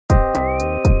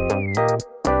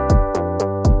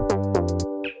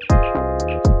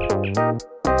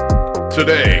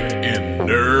Today in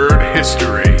Nerd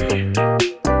History.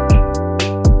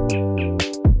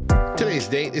 Today's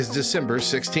date is December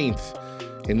 16th.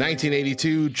 In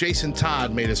 1982, Jason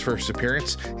Todd made his first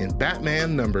appearance in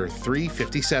Batman number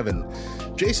 357.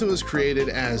 Jason was created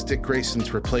as Dick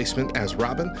Grayson's replacement as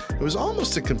Robin. It was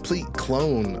almost a complete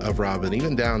clone of Robin,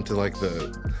 even down to like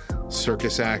the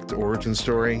circus act origin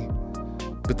story.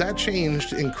 But that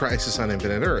changed in Crisis on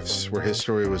Infinite Earths, where his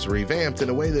story was revamped in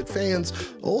a way that fans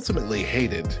ultimately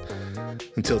hated,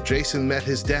 until Jason met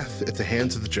his death at the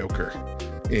hands of the Joker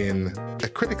in a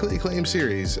critically acclaimed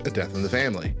series, A Death in the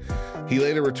Family. He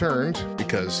later returned,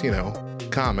 because,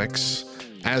 comics,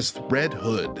 as Red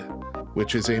Hood,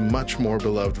 which is a much more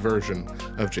beloved version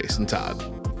of Jason Todd.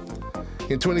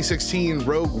 In 2016,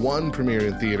 Rogue One premiered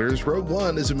in theaters. Rogue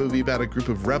One is a movie about a group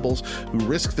of rebels who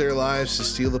risk their lives to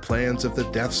steal the plans of the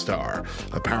Death Star,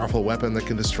 a powerful weapon that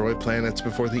can destroy planets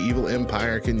before the evil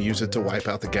Empire can use it to wipe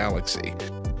out the galaxy.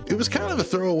 It was kind of a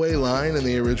throwaway line in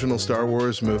the original Star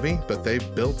Wars movie, but they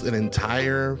built an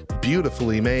entire,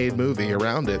 beautifully made movie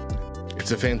around it.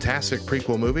 It's a fantastic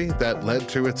prequel movie that led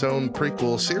to its own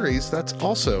prequel series that's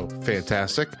also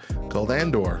fantastic, called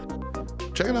Andor.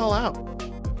 Check it all out.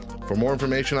 For more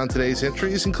information on today's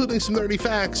entries, including some nerdy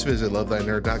facts, visit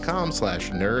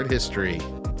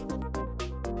lovethynerd.com/nerdhistory.